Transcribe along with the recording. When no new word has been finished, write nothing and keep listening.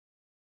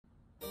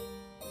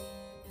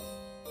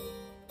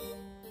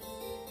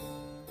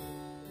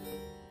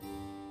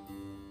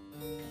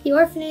The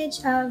orphanage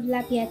of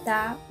La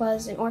Pietà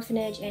was an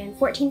orphanage in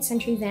 14th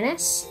century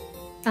Venice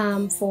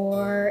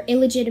for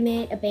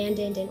illegitimate,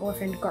 abandoned, and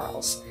orphaned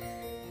girls.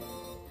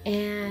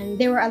 And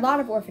there were a lot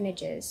of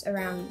orphanages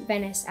around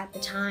Venice at the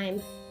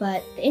time,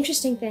 but the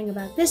interesting thing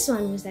about this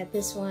one was that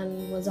this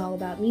one was all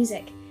about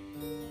music.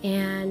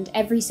 And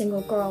every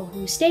single girl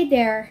who stayed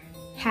there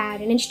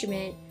had an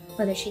instrument,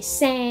 whether she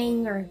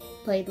sang or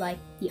played like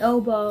the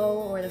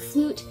oboe or the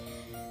flute,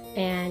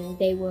 and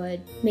they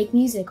would make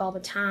music all the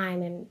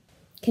time, and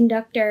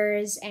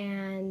conductors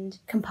and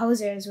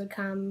composers would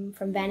come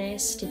from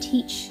Venice to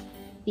teach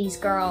these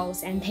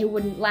girls, and they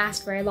wouldn't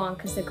last very long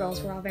because the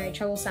girls were all very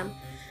troublesome.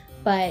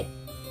 But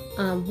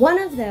one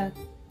of the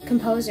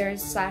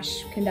composers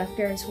slash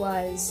conductors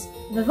was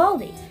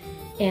Vivaldi.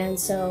 And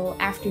so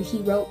after he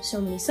wrote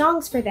so many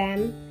songs for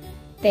them,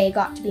 they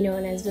got to be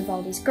known as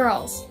Vivaldi's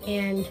girls.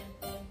 And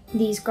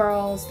these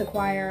girls, the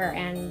choir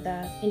and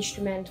the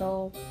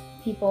instrumental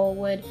people,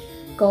 would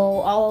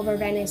go all over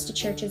Venice to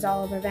churches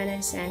all over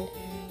Venice, and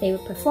they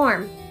would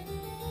perform.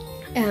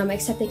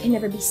 Except they could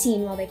never be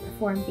seen while they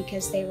performed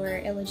because they were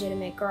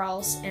illegitimate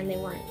girls and they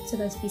weren't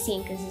supposed to be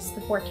seen because it's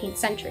the 14th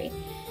century.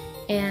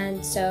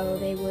 And so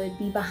they would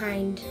be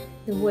behind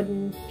the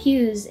wooden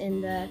pews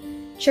in the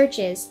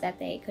churches that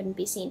they couldn't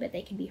be seen, but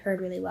they could be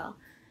heard really well.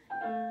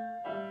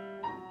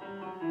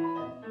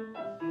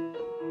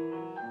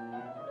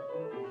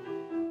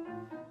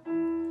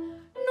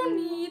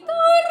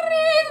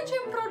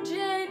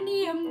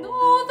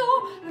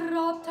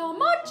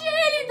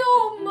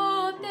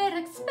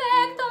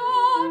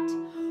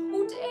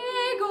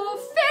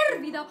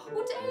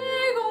 ut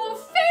ego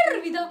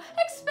fervida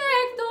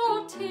expecto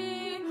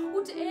te,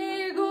 ut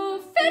ego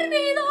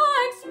fervida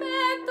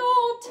expecto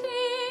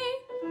te.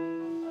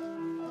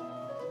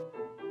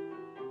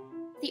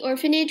 The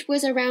orphanage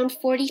was around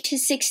 40 to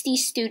 60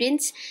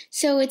 students,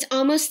 so it's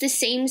almost the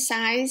same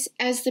size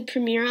as the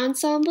premier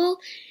ensemble,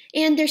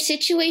 and their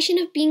situation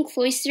of being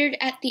cloistered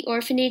at the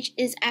orphanage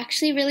is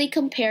actually really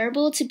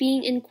comparable to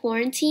being in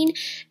quarantine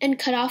and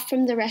cut off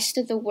from the rest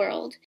of the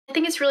world. I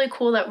think it's really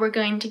cool that we're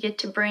going to get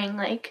to bring,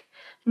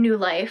 new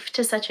life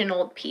to such an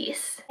old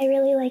piece. I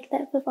really like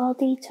that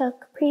Vivaldi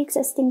took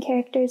pre-existing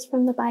characters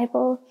from the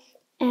Bible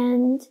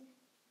and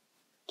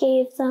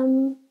gave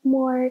them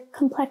more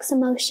complex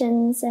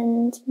emotions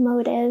and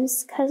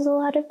motives, because a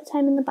lot of the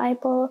time in the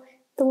Bible,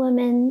 the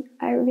women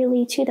are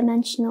really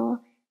two-dimensional.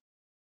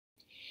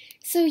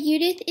 So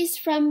Judith is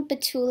from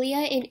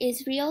Betulia in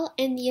Israel,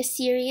 and the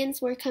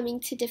Assyrians were coming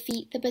to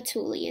defeat the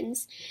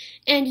Betulians.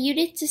 And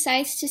Judith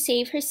decides to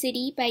save her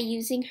city by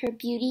using her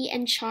beauty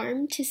and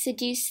charm to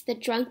seduce the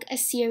drunk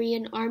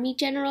Assyrian army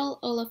general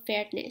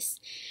Holofernes.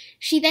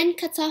 She then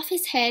cuts off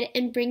his head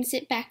and brings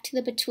it back to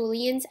the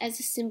Betulians as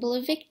a symbol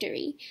of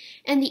victory,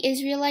 and the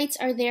Israelites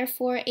are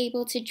therefore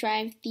able to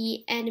drive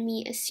the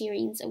enemy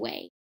Assyrians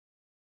away.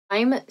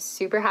 I'm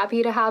super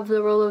happy to have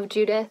the role of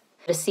Judith.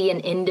 To see an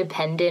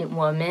independent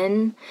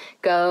woman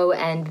go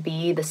and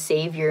be the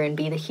savior and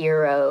be the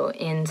hero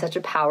in such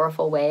a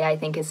powerful way, I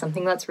think is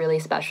something that's really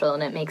special,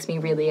 and it makes me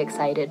really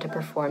excited to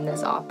perform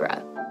this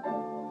opera.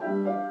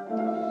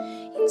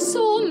 In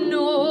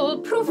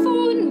somno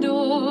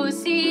profundo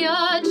si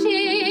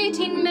agit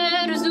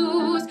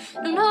immersus,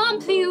 non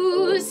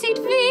amplius sit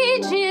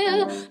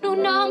vigil,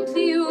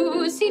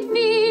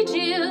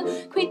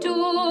 qui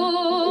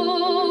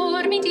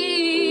dormit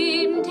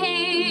in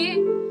te.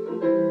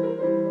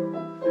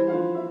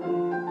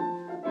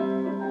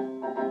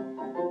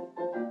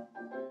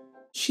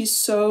 She's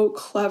so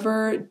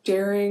clever,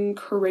 daring,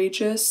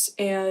 courageous,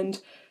 and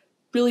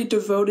really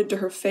devoted to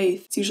her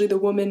faith. It's usually the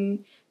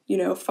woman,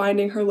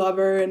 finding her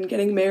lover and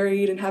getting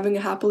married and having a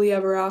happily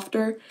ever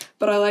after.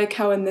 But I like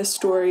how in this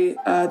story,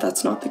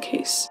 that's not the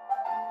case.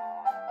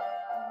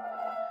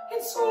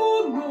 In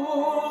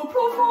sonno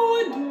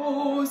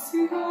profundo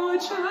si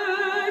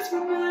agit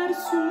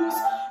immersus,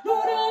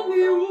 non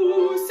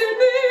amplius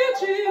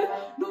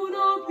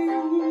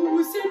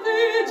in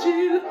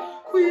vigil,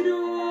 qui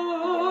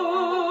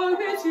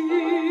dormit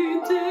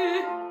in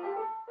te.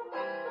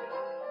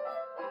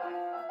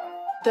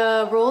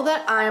 The role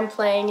that I'm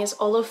playing is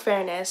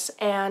Holofernes,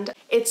 and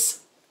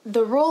it's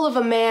the role of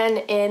a man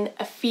in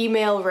a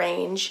female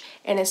range,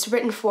 and it's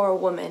written for a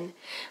woman,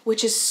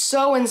 which is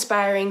so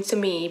inspiring to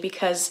me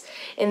because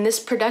in this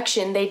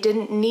production they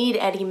didn't need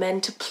any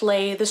men to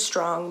play the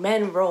strong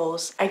men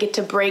roles. I get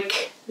to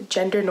break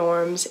gender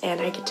norms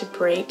and I get to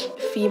break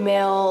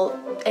female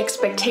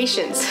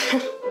expectations.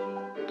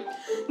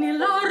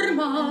 Nil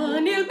arma,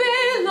 nil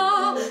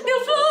bella,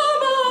 nil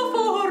flama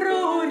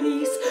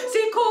fororis,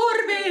 si cor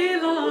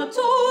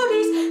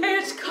velatoris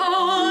et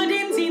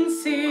cadens in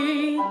se.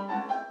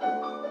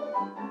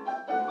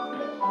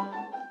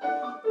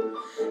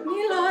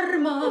 Nil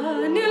arma,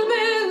 nil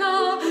bella,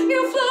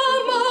 nil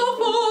flama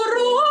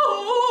fororis.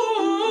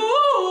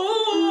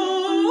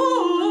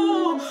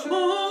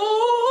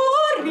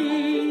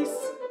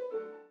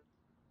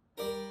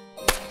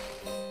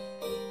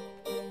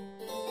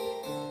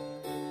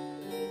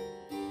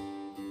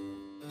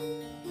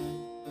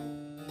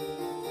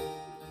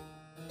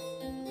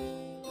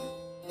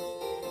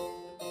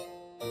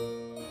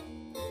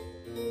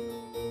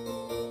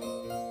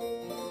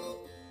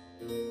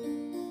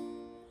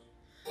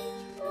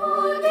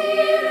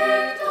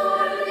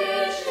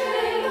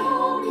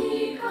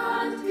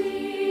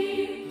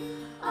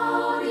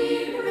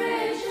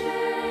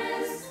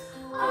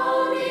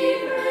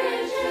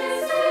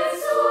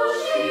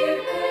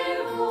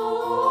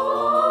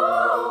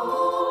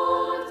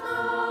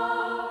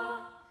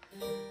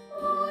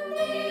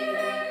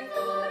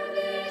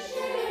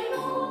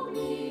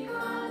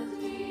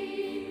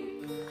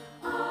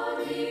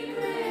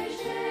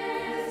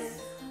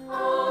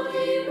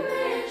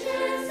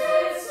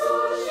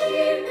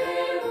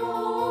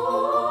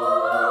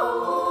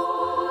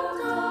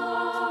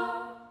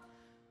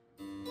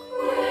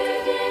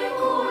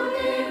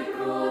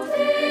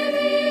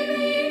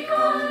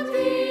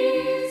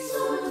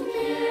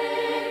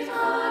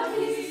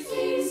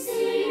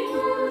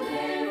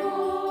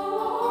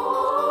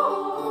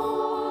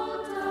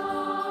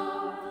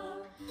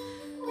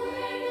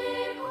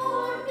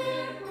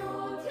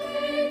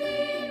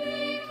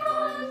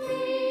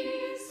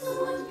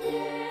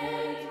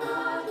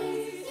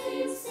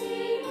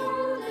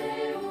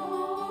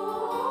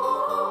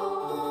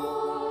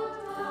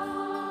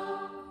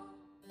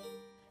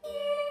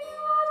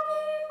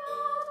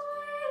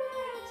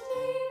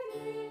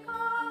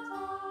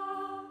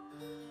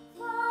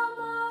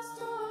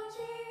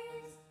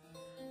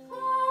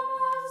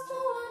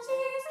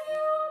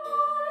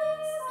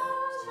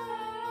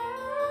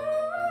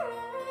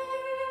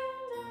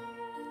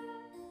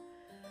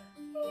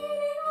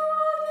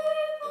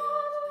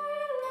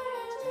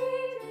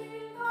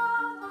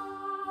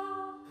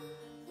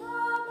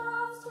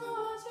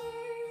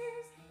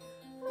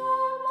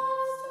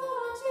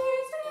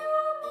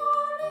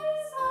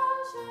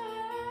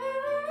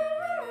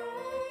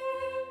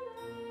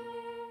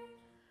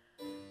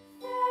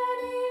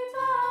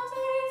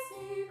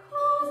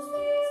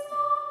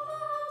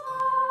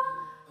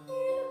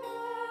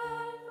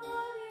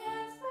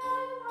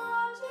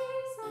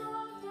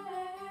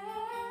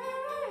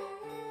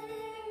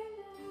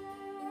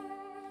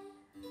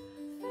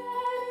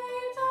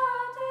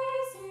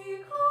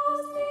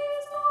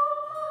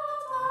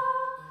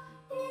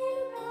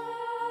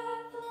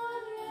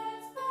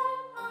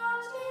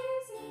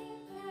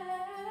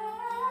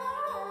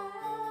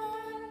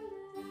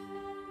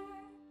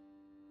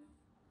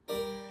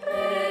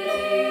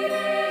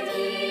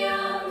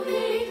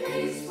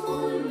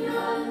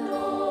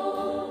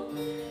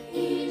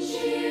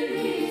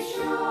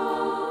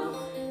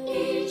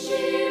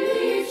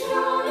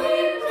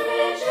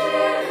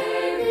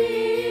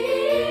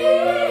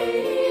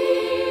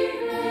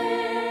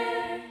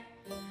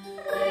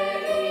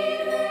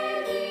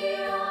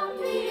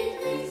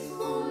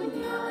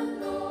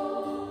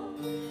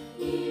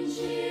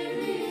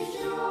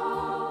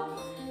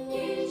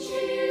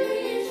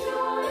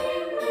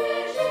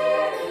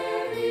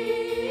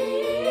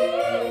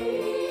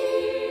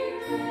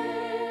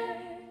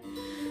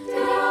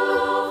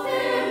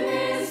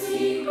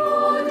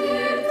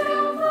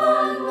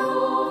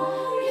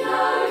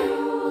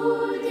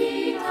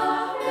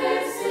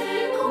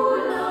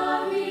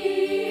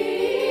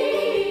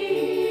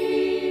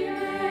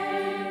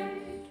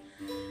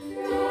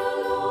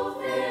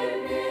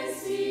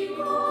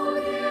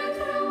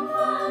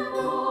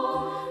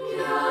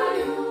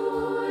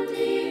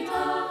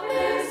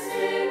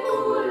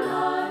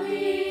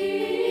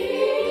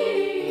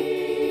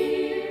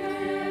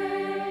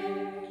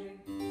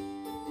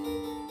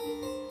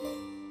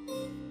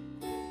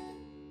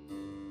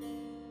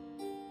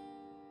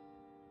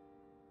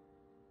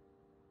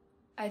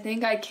 I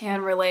think I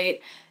can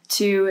relate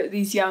to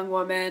these young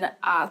women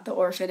at the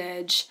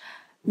orphanage.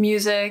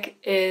 Music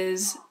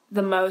is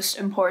the most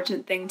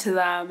important thing to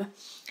them,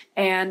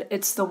 and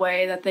it's the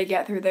way that they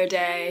get through their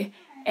day,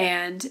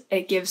 and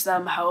it gives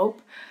them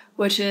hope,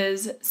 which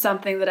is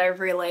something that I've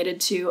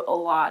related to a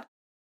lot.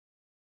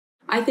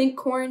 I think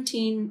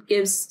quarantine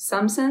gives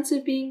some sense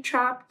of being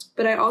trapped,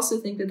 but I also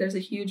think that there's a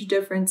huge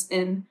difference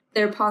in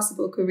their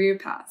possible career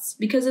paths.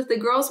 Because if the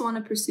girls want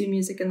to pursue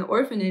music in the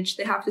orphanage,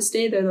 they have to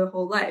stay there their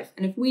whole life.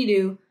 And if we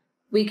do,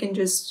 we can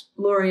just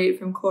laureate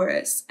from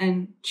chorus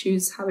and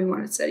choose how we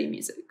want to study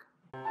music.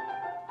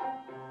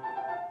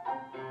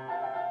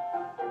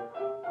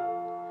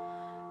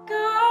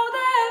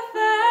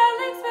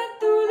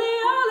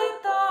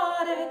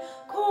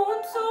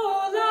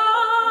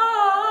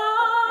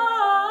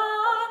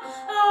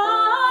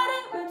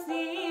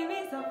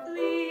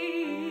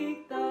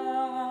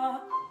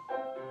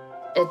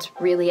 It's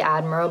really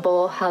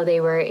admirable how they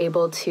were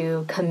able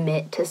to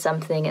commit to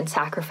something and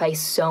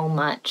sacrifice so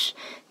much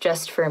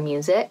just for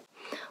music.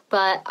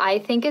 But I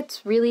think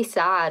it's really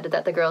sad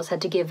that the girls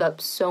had to give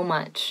up so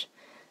much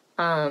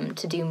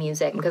to do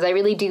music, because I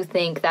really do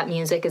think that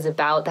music is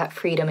about that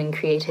freedom and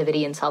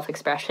creativity and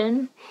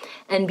self-expression,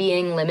 and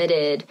being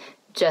limited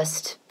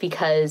just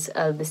because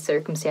of the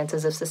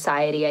circumstances of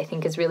society, I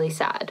think is really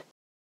sad.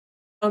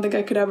 I don't think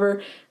I could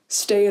ever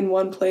stay in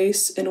one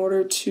place in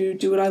order to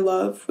do what I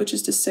love, which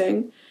is to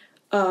sing.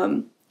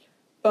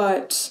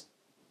 But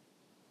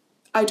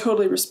I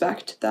totally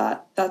respect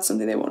that that's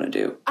something they want to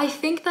do. I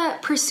think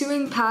that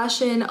pursuing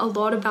passion, a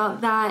lot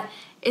about that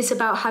is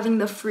about having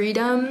the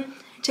freedom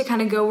to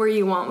kind of go where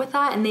you want with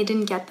that, and they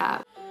didn't get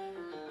that.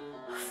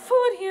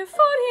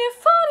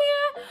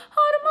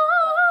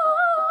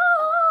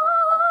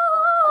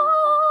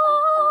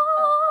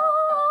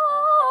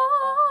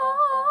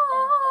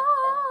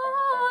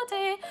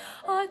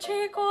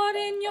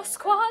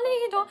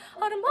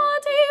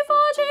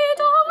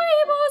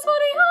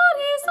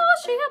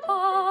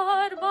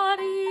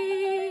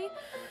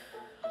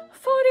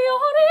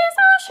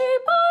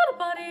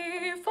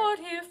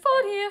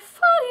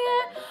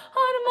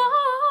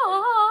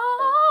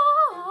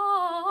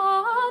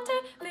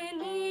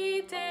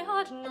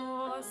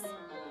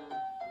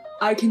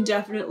 I can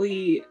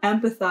definitely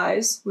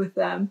empathize with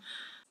them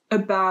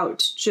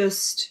about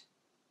just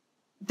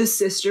the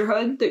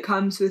sisterhood that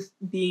comes with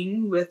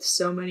being with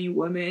so many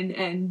women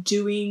and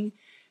doing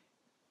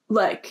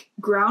like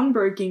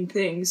groundbreaking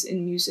things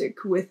in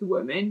music with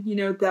women. You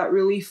know, that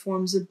really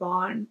forms a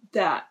bond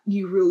that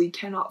you really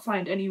cannot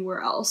find anywhere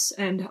else.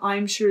 And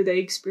I'm sure they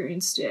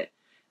experienced it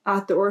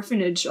at the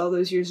orphanage all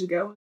those years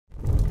ago.